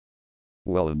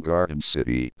Welland Garden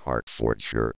City,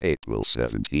 Hertfordshire, April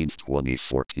 17,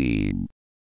 2014.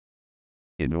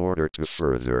 In order to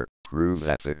further prove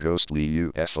that the ghostly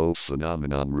UFO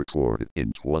phenomenon recorded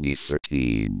in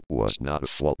 2013 was not a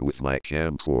fault with my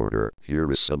camcorder, here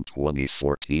is some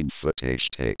 2014 footage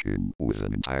taken with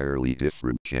an entirely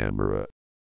different camera.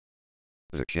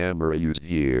 The camera used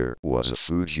here was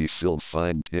a Fujifilm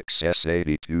Finepix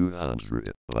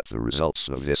S8200, but the results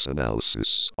of this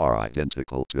analysis are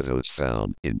identical to those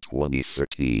found in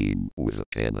 2013 with a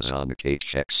Panasonic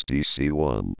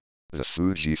HXDC1. The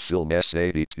Fujifilm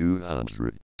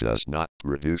S8200 does not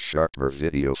produce sharper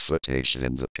video footage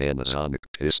than the Panasonic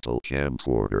pistol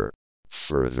camcorder.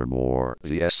 Furthermore,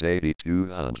 the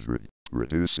S8200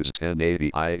 produces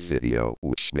 1080i video,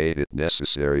 which made it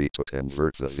necessary to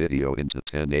convert the video into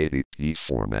 1080p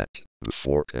format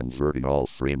before converting all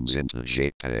frames into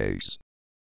JPEGs.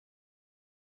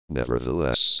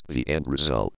 Nevertheless, the end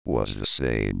result was the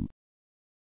same.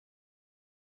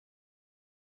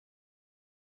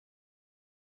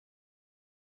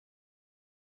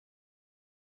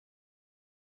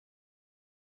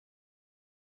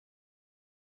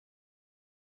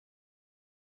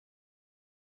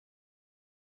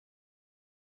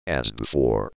 As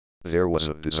before, there was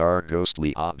a bizarre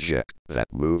ghostly object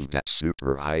that moved at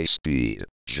super high speed,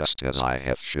 just as I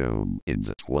have shown in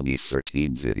the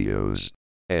 2013 videos.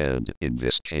 And, in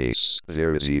this case,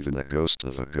 there is even a ghost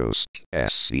of a ghost,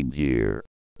 as seen here.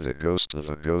 The ghost of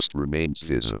a ghost remains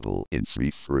visible in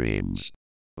 3 frames.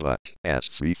 But, as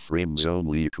 3 frames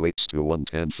only equates to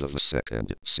 1/10 of a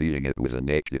second, seeing it with a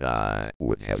naked eye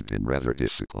would have been rather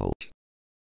difficult.